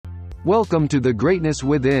Welcome to the Greatness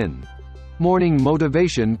Within Morning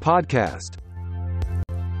Motivation Podcast,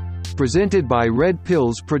 presented by Red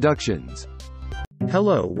Pills Productions.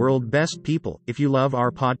 Hello, world best people. If you love our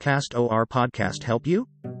podcast, our podcast help you?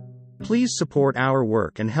 Please support our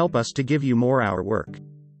work and help us to give you more our work.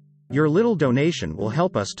 Your little donation will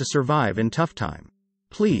help us to survive in tough time.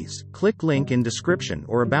 Please, click link in description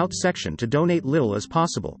or about section to donate little as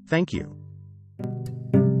possible. Thank you.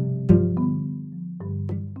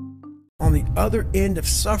 On the other end of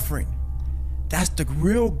suffering, that's the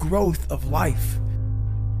real growth of life.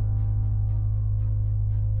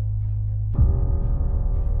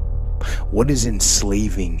 What is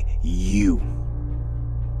enslaving you?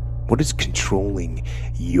 What is controlling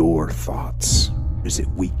your thoughts? Is it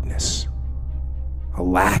weakness? A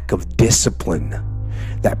lack of discipline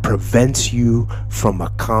that prevents you from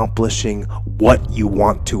accomplishing what you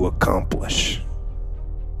want to accomplish?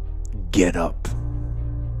 Get up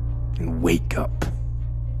and wake up.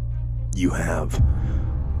 You have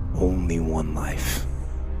only one life,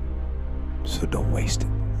 so don't waste it.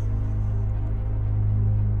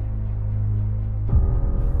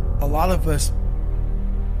 A lot of us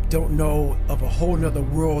don't know of a whole nother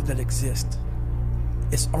world that exists.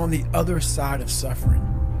 It's on the other side of suffering.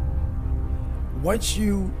 Once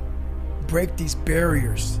you break these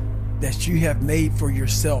barriers that you have made for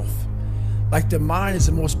yourself, like the mind is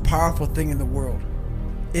the most powerful thing in the world.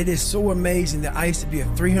 It is so amazing that I used to be a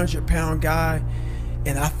 300-pound guy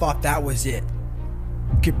and I thought that was it.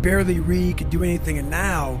 Could barely read, could do anything, and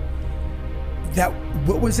now that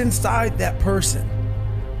what was inside that person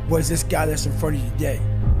was this guy that's in front of you today.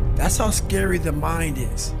 That's how scary the mind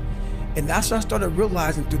is. And that's what I started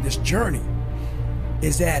realizing through this journey,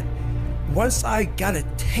 is that once I got a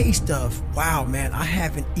taste of, wow, man, I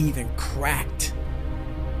haven't even cracked.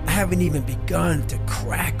 I haven't even begun to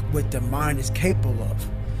crack what the mind is capable of.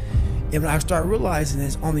 And when I start realizing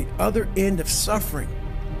is on the other end of suffering,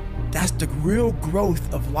 that's the real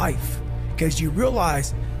growth of life. Because you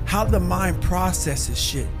realize how the mind processes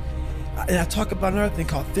shit. And I talk about another thing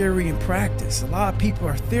called theory and practice. A lot of people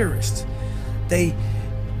are theorists. These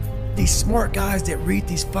smart guys that read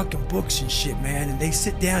these fucking books and shit, man, and they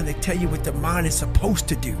sit down and they tell you what the mind is supposed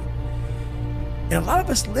to do. And a lot of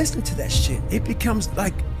us listen to that shit. It becomes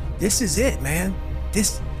like, this is it, man.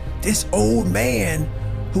 This old man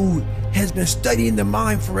who has been studying the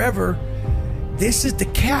mind forever, this is the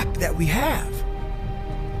cap that we have.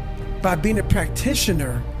 By being a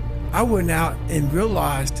practitioner, I went out and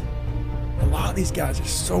realized a lot of these guys are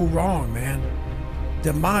so wrong, man.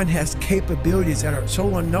 The mind has capabilities that are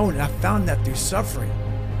so unknown, and I found that through suffering.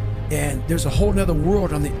 And there's a whole nother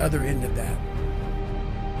world on the other end of that.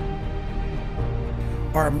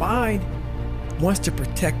 Our mind wants to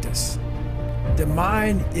protect us. The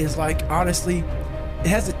mind is like, honestly, it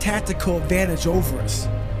has a tactical advantage over us.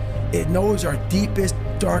 It knows our deepest,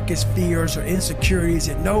 darkest fears or insecurities.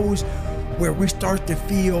 It knows where we start to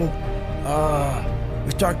feel, we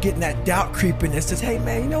start getting that doubt creeping that says, hey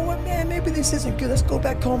man, you know what, man, maybe this isn't good. Let's go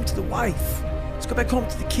back home to the wife. Let's go back home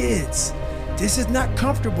to the kids. This is not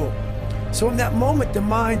comfortable. So in that moment, the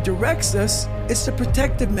mind directs us. It's a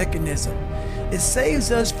protective mechanism. It saves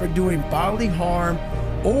us from doing bodily harm,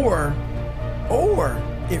 or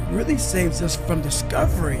it really saves us from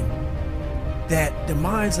discovering that the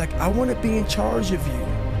mind's like, I want to be in charge of you.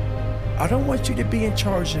 I don't want you to be in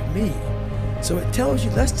charge of me. So it tells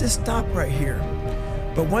you, let's just stop right here.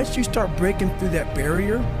 But once you start breaking through that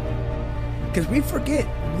barrier, because we forget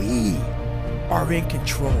we are in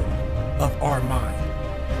control of our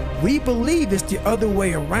mind. We believe it's the other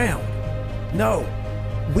way around. No,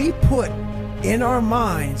 we put in our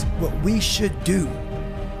minds what we should do.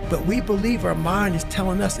 But we believe our mind is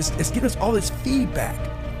telling us, it's giving us all this feedback.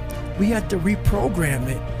 We have to reprogram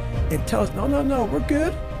it and tell us, no, we're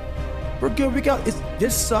good. We're good,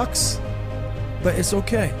 this sucks, but it's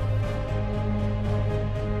okay.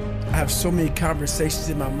 I have so many conversations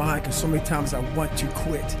in my mind because so many times I want to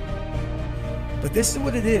quit. But this is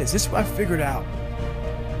what it is. This is what I figured out.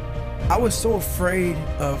 I was so afraid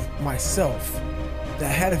of myself that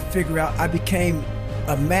I had to figure out, I became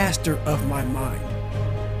a master of my mind.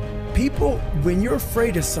 People, when you're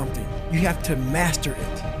afraid of something, you have to master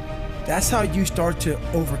it. That's how you start to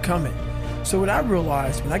overcome it. So what I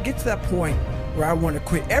realized, when I get to that point where I want to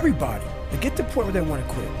quit, everybody, they get to the point where they want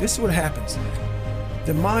to quit. This is what happens.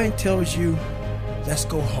 The mind tells you, let's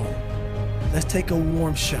go home. Let's take a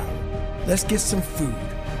warm shower. Let's get some food.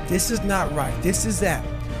 This is not right. This is that.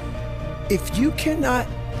 If you cannot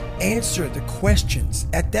answer the questions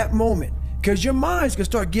at that moment, because your mind's going to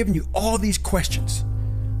start giving you all these questions.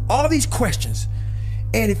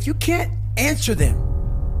 And if you can't answer them,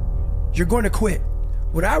 you're going to quit.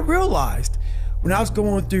 What I realized when I was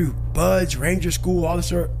going through BUD/S, Ranger School, all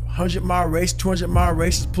this 100-mile race, 200-mile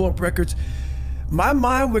races, pull-up records, my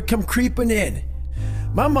mind would come creeping in.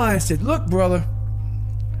 My mind said, look, brother,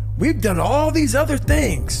 we've done all these other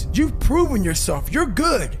things. You've proven yourself. You're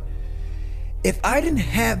good. If I didn't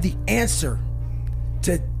have the answer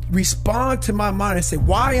to respond to my mind and say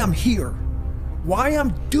why I'm here, why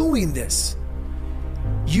I'm doing this,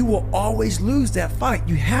 you will always lose that fight.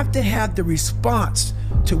 You have to have the response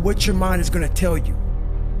to what your mind is going to tell you.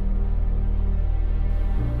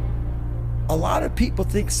 A lot of people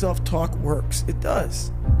think self-talk works. It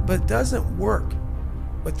does, but it doesn't work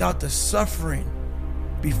without the suffering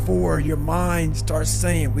before your mind starts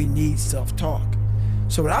saying we need self-talk.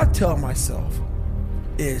 So what I tell myself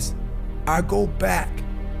is I go back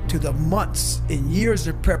to the months and years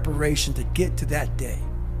of preparation to get to that day.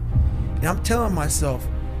 And I'm telling myself,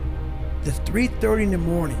 the 3:30 in the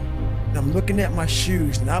morning, and I'm looking at my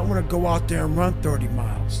shoes, and I want to go out there and run 30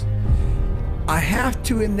 miles. I have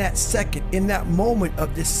to, in that second, in that moment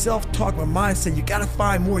of this self-talk, my mind saying, you gotta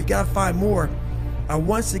find more, you gotta find more. I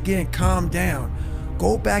once again calm down,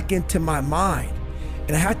 go back into my mind,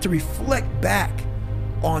 and I have to reflect back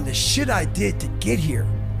on the shit I did to get here.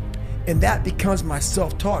 And that becomes my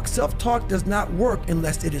self-talk. Self-talk does not work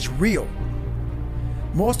unless it is real.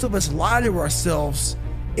 Most of us lie to ourselves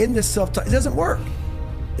in the self-talk. It doesn't work.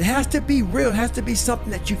 It has to be real. It has to be something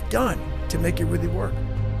that you've done to make it really work.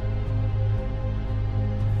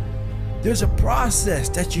 There's a process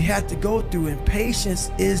that you have to go through, and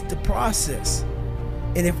patience is the process.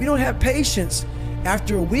 And if we don't have patience,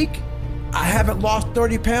 after a week, I haven't lost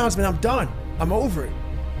 30 pounds, man, I'm done. I'm over it.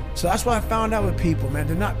 So that's what I found out with people, man.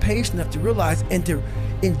 They're not patient enough to realize and to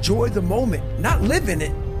enjoy the moment, not live in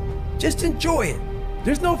it, just enjoy it.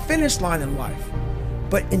 There's no finish line in life,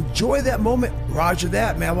 but enjoy that moment. Roger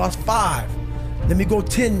that, man. I lost 5. Let me go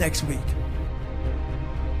 10 next week.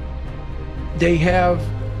 They have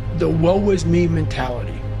the woe is me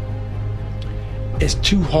mentality. It's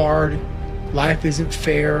too hard. Life isn't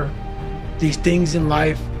fair. These things in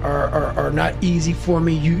life are not easy for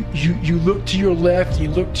me. You look to your left, you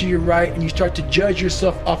look to your right, and you start to judge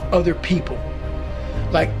yourself off other people.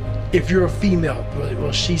 Like if you're a female,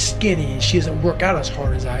 well, she's skinny and she doesn't work out as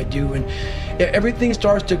hard as I do, and everything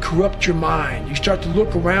starts to corrupt your mind. You start to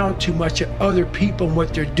look around too much at other people and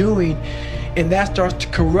what they're doing, and that starts to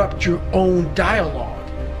corrupt your own dialogue.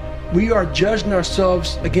 We are judging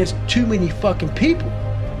ourselves against too many fucking people.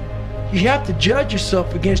 You have to judge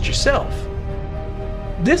yourself against yourself.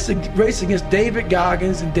 This is a race against David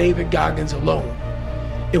Goggins and David Goggins alone.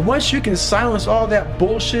 And once you can silence all that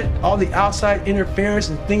bullshit, all the outside interference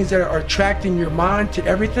and things that are attracting your mind to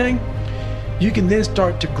everything, you can then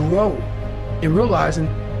start to grow and realizing,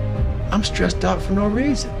 I'm stressed out for no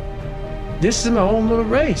reason. This is my own little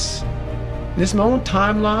race. This is my own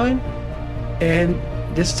timeline, and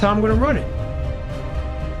this is how I'm gonna run it.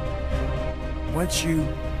 Once you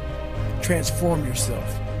transform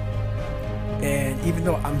yourself, and even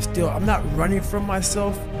though I'm not running from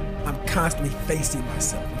myself, I'm constantly facing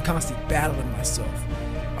myself. I'm constantly battling myself.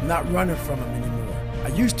 I'm not running from them anymore. I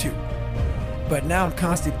used to, but now I'm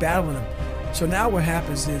constantly battling them. So now what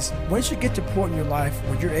happens is, once you get to a point in your life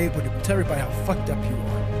where you're able to tell everybody how fucked up you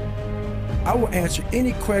are, I will answer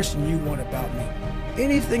any question you want about me.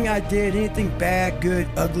 Anything I did, anything bad, good,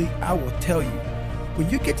 ugly, I will tell you. When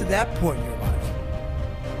you get to that point in your life,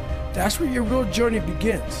 that's where your real journey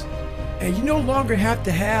begins. And you no longer have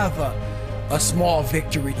to have a small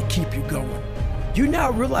victory to keep you going. You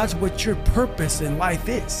now realize what your purpose in life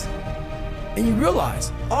is. And you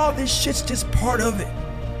realize all this shit's just part of it.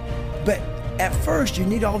 But at first, you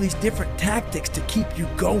need all these different tactics to keep you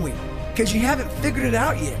going, because you haven't figured it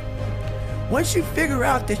out yet. Once you figure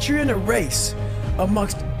out that you're in a race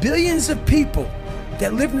amongst billions of people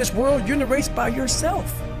that live in this world, you're in a race by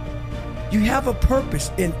yourself. You have a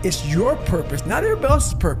purpose, and it's your purpose, not everybody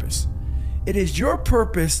else's purpose. It is your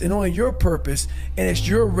purpose and only your purpose, and it's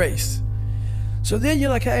your race. So then you're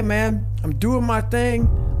like, hey man, I'm doing my thing.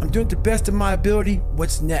 I'm doing the best of my ability.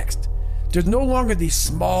 What's next? There's no longer these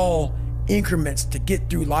small increments to get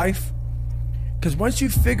through life, because once you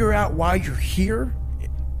figure out why you're here,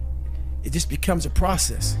 it just becomes a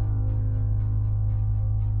process.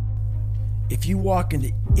 If you walk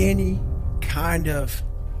into any kind of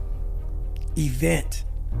event,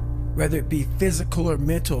 whether it be physical or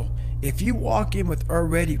mental, if you walk in with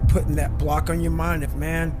already putting that block on your mind of,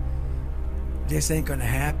 man, this ain't gonna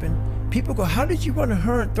happen. People go, how did you run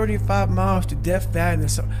 135 miles to Death Valley?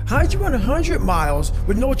 How did you run 100 miles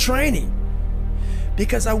with no training?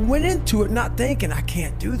 Because I went into it not thinking, I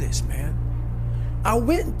can't do this, man. I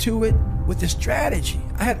went into it with a strategy.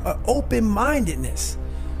 I had an open-mindedness.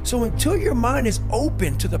 So until your mind is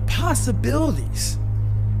open to the possibilities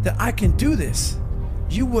that I can do this,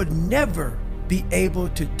 you would never be able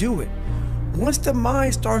to do it. Once the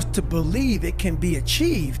mind starts to believe it can be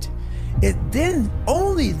achieved, it then,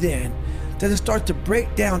 only then, does it start to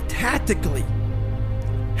break down tactically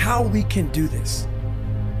how we can do this.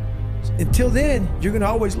 Until then, you're gonna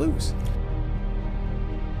always lose.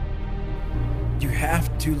 You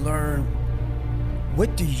have to learn,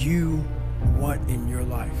 what do you want in your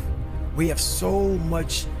life? We have so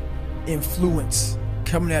much influence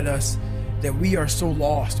coming at us that we are so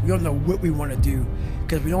lost. We don't know what we want to do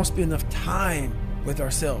because we don't spend enough time with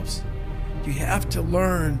ourselves. You have to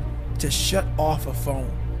learn to shut off a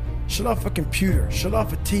phone, shut off a computer, shut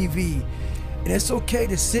off a TV. And it's okay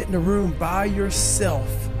to sit in a room by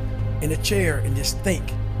yourself in a chair and just think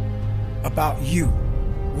about you,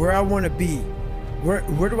 where I want to be,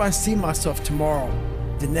 where do I see myself tomorrow,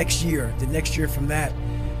 the next year from that.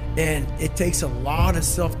 And it takes a lot of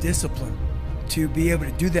self-discipline to be able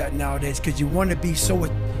to do that nowadays, because you want to be so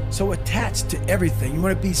attached to everything. You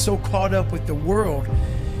want to be so caught up with the world.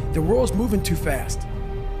 The world's moving too fast.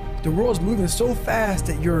 The world's moving so fast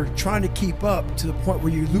that you're trying to keep up to the point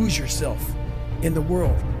where you lose yourself in the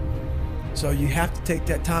world. So you have to take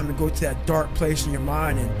that time to go to that dark place in your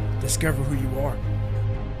mind and discover who you are.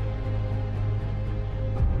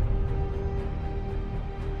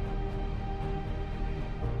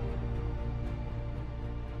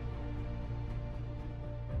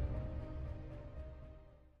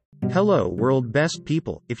 Hello, world best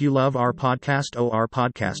people. If you love our podcast, our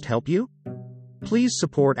podcast help you? Please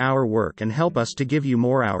support our work and help us to give you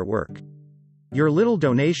more our work. Your little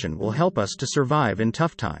donation will help us to survive in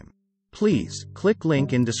tough time. Please click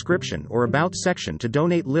link in description or about section to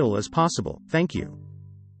donate little as possible. Thank you.